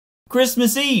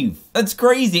Christmas Eve. That's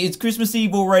crazy. It's Christmas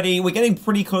Eve already. We're getting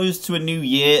pretty close to a new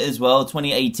year as well.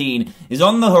 2018 is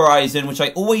on the horizon, which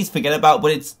I always forget about,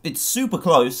 but it's super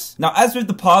close. Now, as with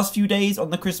the past few days on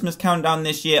the Christmas countdown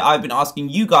this year, I've been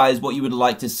asking you guys what you would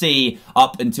like to see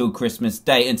up until Christmas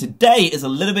Day. And today is a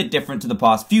little bit different to the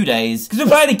past few days because we're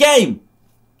playing a game.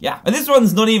 Yeah. And this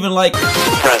one's not even like...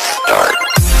 Press start.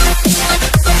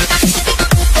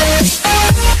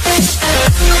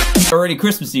 Already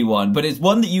Christmassy one, but it's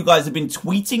one that you guys have been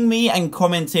tweeting me and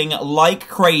commenting like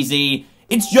crazy.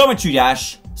 It's Geometry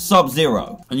Dash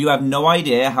Sub-Zero. And you have no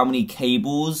idea how many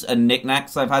cables and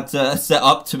knickknacks I've had to set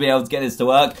up to be able to get this to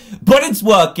work, but it's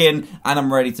working and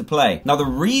I'm ready to play. Now, the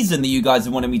reason that you guys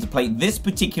have wanted me to play this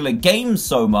particular game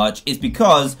so much is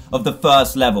because of the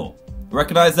first level.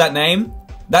 Recognize that name?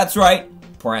 That's right.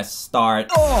 Press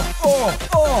start.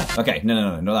 Okay,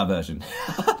 no, not that version.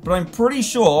 But I'm pretty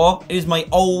sure it is my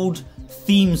old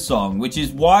theme song, which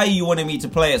is why you wanted me to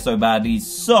play it so badly.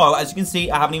 So, as you can see,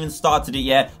 I haven't even started it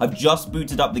yet. I've just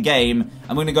booted up the game.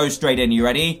 I'm gonna go straight in. You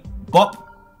ready?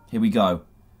 Bop. Here we go.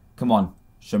 Come on.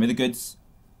 Show me the goods.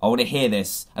 I want to hear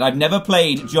this. And I've never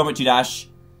played Geometry Dash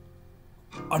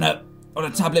on a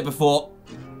tablet before.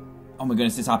 Oh my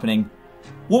goodness, it's happening.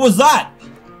 What was that?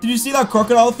 Did you see that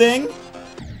crocodile thing?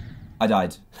 I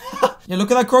died. Yeah, look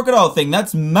at that crocodile thing.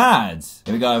 That's mad.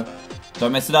 Here we go.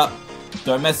 Don't mess it up.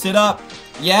 Don't mess it up.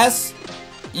 Yes.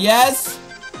 Yes.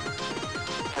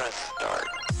 Press start.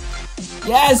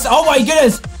 Yes. Oh my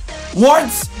goodness.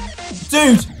 What?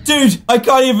 Dude, I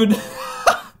can't even...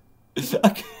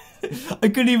 I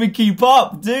couldn't even keep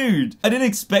up, dude. I didn't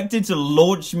expect it to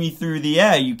launch me through the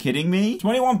air. Are you kidding me?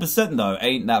 21% though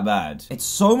ain't that bad. It's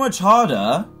so much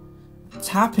harder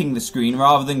tapping the screen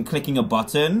rather than clicking a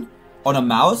button on a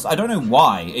mouse. I don't know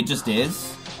why. It just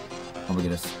is. Oh my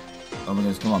goodness. Oh my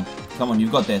goodness. Come on. Come on.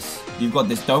 You've got this. You've got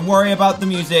this. Don't worry about the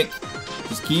music.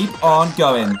 Just keep on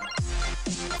going.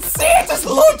 See, it just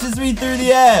launches me through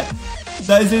the air.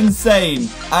 That is insane.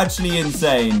 Actually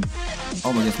insane.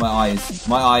 Oh my goodness. My eyes.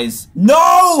 My eyes.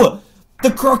 No! The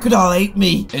crocodile ate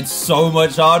me. It's so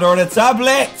much harder on a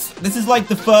tablet. This is like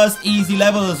the first easy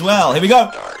level as well. Here we go.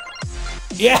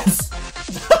 Yes.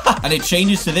 And it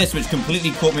changes to this, which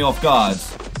completely caught me off guard.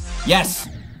 Yes.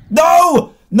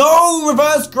 No! No!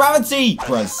 Reverse gravity!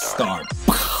 Press start.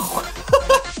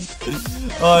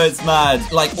 Oh, it's mad.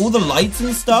 Like, all the lights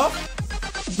and stuff.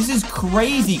 This is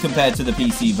crazy compared to the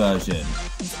PC version.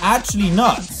 It's actually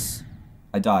nuts.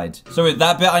 I died. So with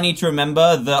that bit, I need to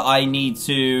remember that I need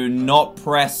to not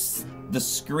press the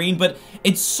screen, but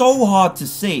it's so hard to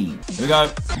see. Here we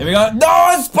go. Here we go. No,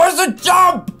 I'm supposed to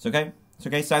jump! It's okay. It's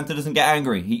okay, Santa doesn't get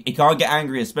angry. He can't get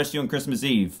angry, especially on Christmas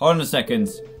Eve. Hold on a second.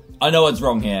 I know what's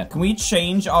wrong here. Can we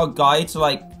change our guy to,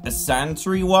 like, a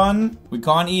Santa-y one? We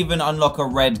can't even unlock a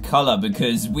red color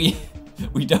because we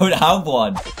don't have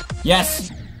one. Yes.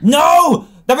 No!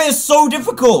 That bit is so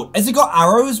difficult. Has it got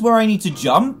arrows where I need to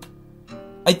jump?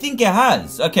 I think it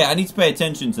has. Okay, I need to pay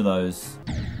attention to those.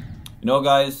 You know what,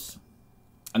 guys?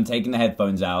 I'm taking the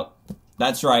headphones out.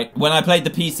 That's right. When I played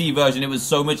the PC version, it was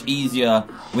so much easier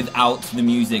without the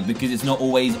music because it's not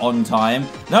always on time.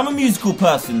 Now, I'm a musical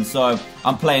person, so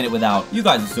I'm playing it without. You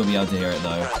guys will still be able to hear it,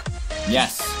 though.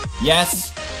 Yes.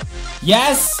 Yes.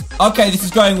 Yes. Okay, this is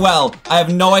going well. I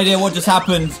have no idea what just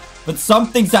happened, but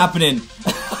something's happening.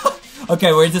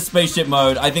 Okay, we're into spaceship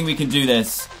mode. I think we can do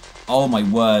this. Oh, my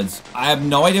words. I have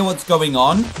no idea what's going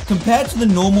on. Compared to the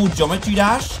normal Geometry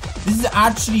Dash, this is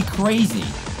actually crazy.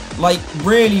 Like,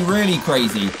 really, really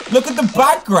crazy. Look at the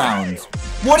background.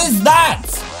 What is that?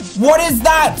 What is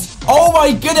that? Oh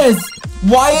my goodness.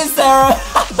 Why is there a...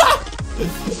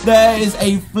 There is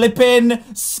a flippin'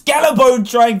 skeleton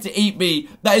trying to eat me.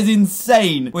 That is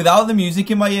insane. Without the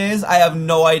music in my ears, I have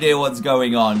no idea what's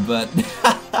going on, but...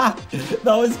 That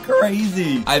was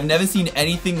crazy. I've never seen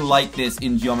anything like this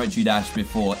in Geometry Dash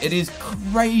before. It is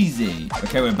crazy.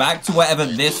 Okay, we're back to whatever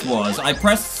this was. I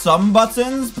pressed some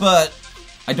buttons, but...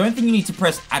 I don't think you need to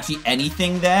press actually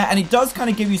anything there. And it does kind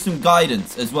of give you some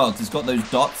guidance as well, because it's got those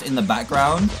dots in the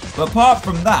background. But apart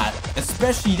from that,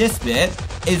 especially this bit,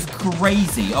 is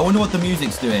crazy. I wonder what the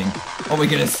music's doing. Oh my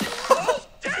goodness.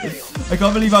 I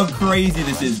can't believe how crazy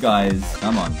this is, guys.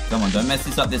 Come on, come on. Don't mess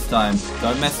this up this time.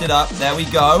 Don't mess it up. There we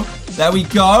go. There we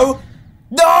go.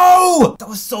 No! That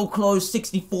was so close,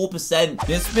 64%.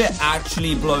 This bit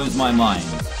actually blows my mind.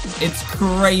 It's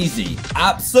crazy.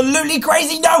 Absolutely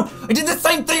crazy. No! I did the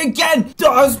same thing again!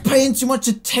 I was paying too much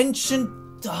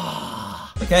attention.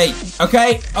 Okay,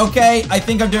 okay, okay. I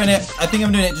think I'm doing it. I think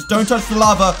I'm doing it. Just don't touch the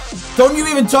lava. Don't you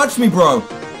even touch me, bro.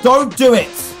 Don't do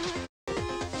it.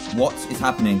 What is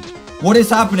happening? What is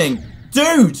happening?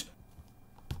 Dude!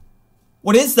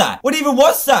 What is that? What even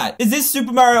was that? Is this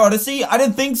Super Mario Odyssey? I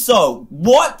didn't think so.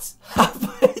 What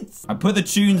happened? I put the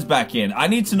tunes back in. I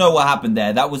need to know what happened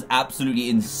there. That was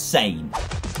absolutely insane.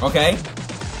 Okay.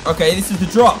 Okay, this is the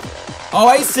drop. Oh,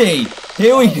 I see.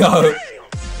 Here we go.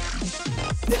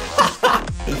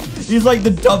 He's like the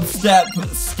dubstep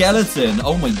skeleton.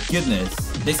 Oh my goodness.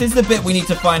 This is the bit we need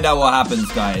to find out what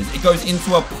happens, guys. It goes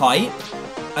into a pipe,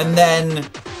 and then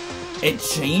it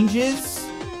changes.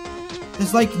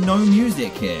 There's like no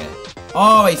music here.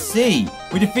 Oh, I see.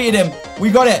 We defeated him. We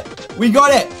got it. We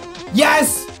got it.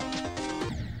 Yes!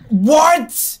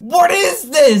 What? What is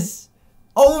this?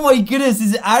 Oh my goodness,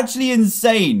 this is actually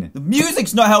insane. The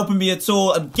music's not helping me at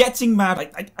all. I'm getting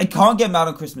mad. I can't get mad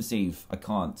on Christmas Eve. I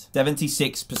can't.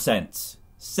 76%.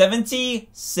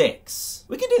 76.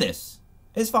 We can do this.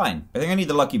 It's fine. I think I need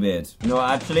the lucky beard. You know what,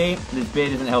 actually, this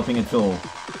beard isn't helping at all.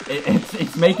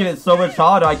 It's making it so much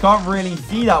harder. I can't really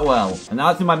see that well. And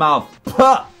now it's in my mouth.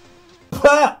 Puh!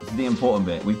 Puh! This is the important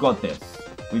bit. We've got this.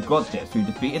 We've got this. We've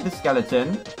defeated the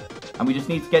skeleton. And we just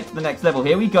need to get to the next level.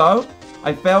 Here we go.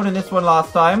 I failed in this one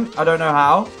last time. I don't know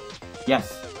how.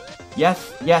 Yes.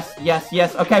 Yes, yes, yes,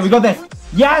 yes. Okay, we got this.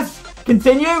 Yes!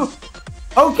 Continue!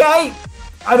 Okay!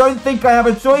 I don't think I have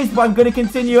a choice, but I'm going to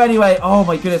continue anyway. Oh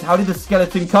my goodness, how did the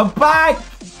skeleton come back?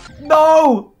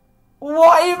 No!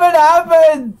 What even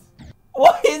happened?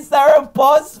 Why is there a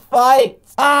boss fight?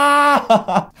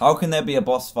 Ah! How can there be a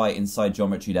boss fight inside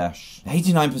Geometry Dash?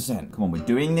 89%. Come on, we're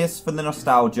doing this for the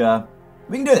nostalgia.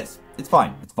 We can do this. It's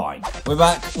fine. It's fine. We're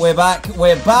back. We're back.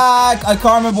 We're back. I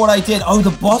can't remember what I did. Oh,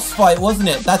 the boss fight, wasn't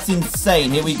it? That's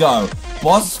insane. Here we go.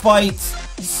 Boss fight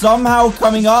somehow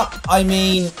coming up. I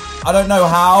mean, I don't know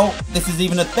how this is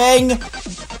even a thing,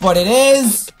 but it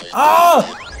is.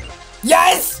 Oh!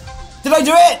 Yes! Did I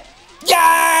do it?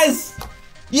 Yes!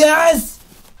 Yes!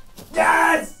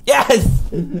 Yes! Yes!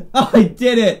 Oh, I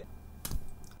did it.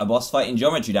 A boss fight in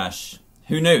Geometry Dash.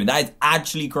 Who knew? That is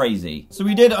actually crazy. So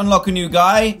we did unlock a new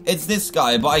guy. It's this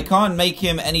guy, but I can't make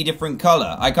him any different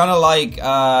color. I kind of like,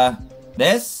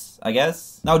 this, I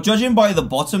guess. Now, judging by the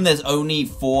bottom, there's only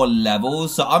 4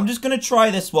 levels. So I'm just going to try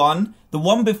this one. The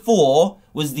one before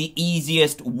was the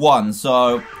easiest one.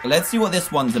 So let's see what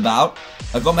this one's about.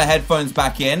 I've got my headphones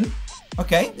back in.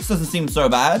 Okay, this doesn't seem so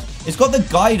bad. It's got the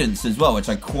guidance as well, which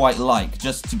I quite like,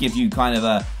 just to give you kind of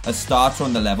a starter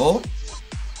on the level.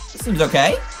 This seems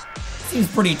okay. Seems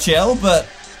pretty chill, but...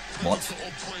 What?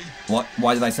 What?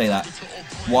 Why did I say that?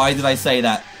 Why did I say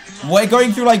that? We're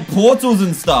going through, like, portals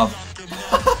and stuff.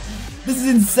 This is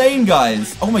insane,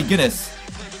 guys. Oh, my goodness.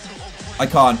 I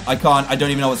can't. I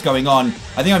don't even know what's going on.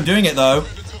 I think I'm doing it, though.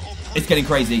 It's getting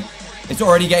crazy. It's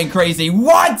already getting crazy.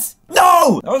 What?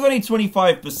 No! That was only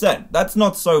 25%. That's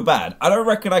not so bad. I don't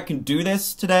reckon I can do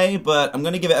this today, but I'm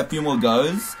going to give it a few more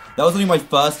goes. That was only my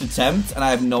first attempt, and I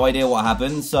have no idea what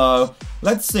happened, so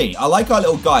let's see. I like our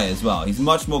little guy as well. He's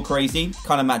much more crazy.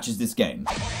 Kind of matches this game.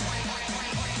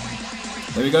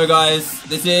 Here we go, guys.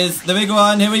 This is the big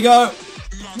one. Here we go.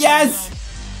 Yes!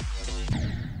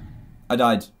 I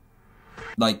died.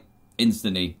 Like,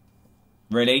 instantly.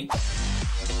 Really?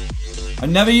 I've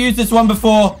never used this one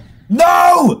before.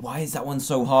 No! Why is that one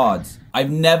so hard?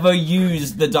 I've never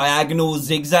used the diagonal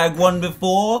zigzag one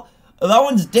before. That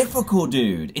one's difficult,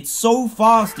 dude. It's so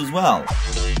fast as well.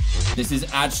 This is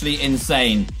actually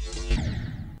insane.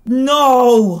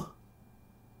 No!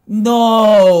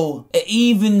 No! It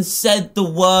even said the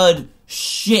word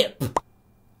ship.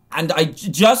 And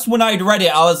just when I'd read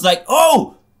it, I was like,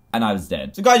 oh! And I was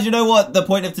dead. So guys, you know what? The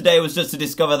point of today was just to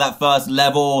discover that first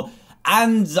level.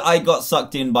 And I got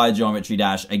sucked in by Geometry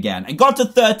Dash again. And got to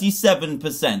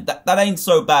 37%. That ain't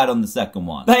so bad on the second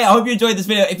one. But hey, I hope you enjoyed this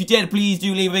video. If you did, please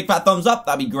do leave a big fat thumbs up.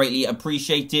 That'd be greatly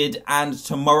appreciated. And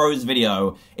tomorrow's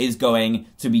video is going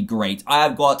to be great. I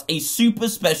have got a super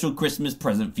special Christmas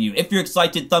present for you. If you're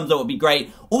excited, thumbs up would be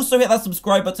great. Also hit that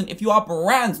subscribe button if you are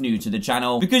brand new to the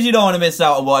channel, because you don't want to miss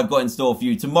out on what I've got in store for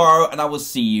you tomorrow. And I will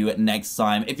see you next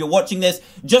time. If you're watching this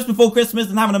just before Christmas,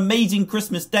 then have an amazing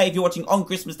Christmas day. If you're watching on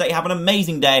Christmas Day, have an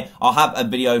amazing day. I'll have a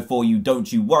video for you,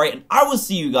 don't you worry, and I will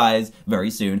see you guys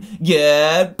very soon.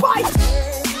 Goodbye.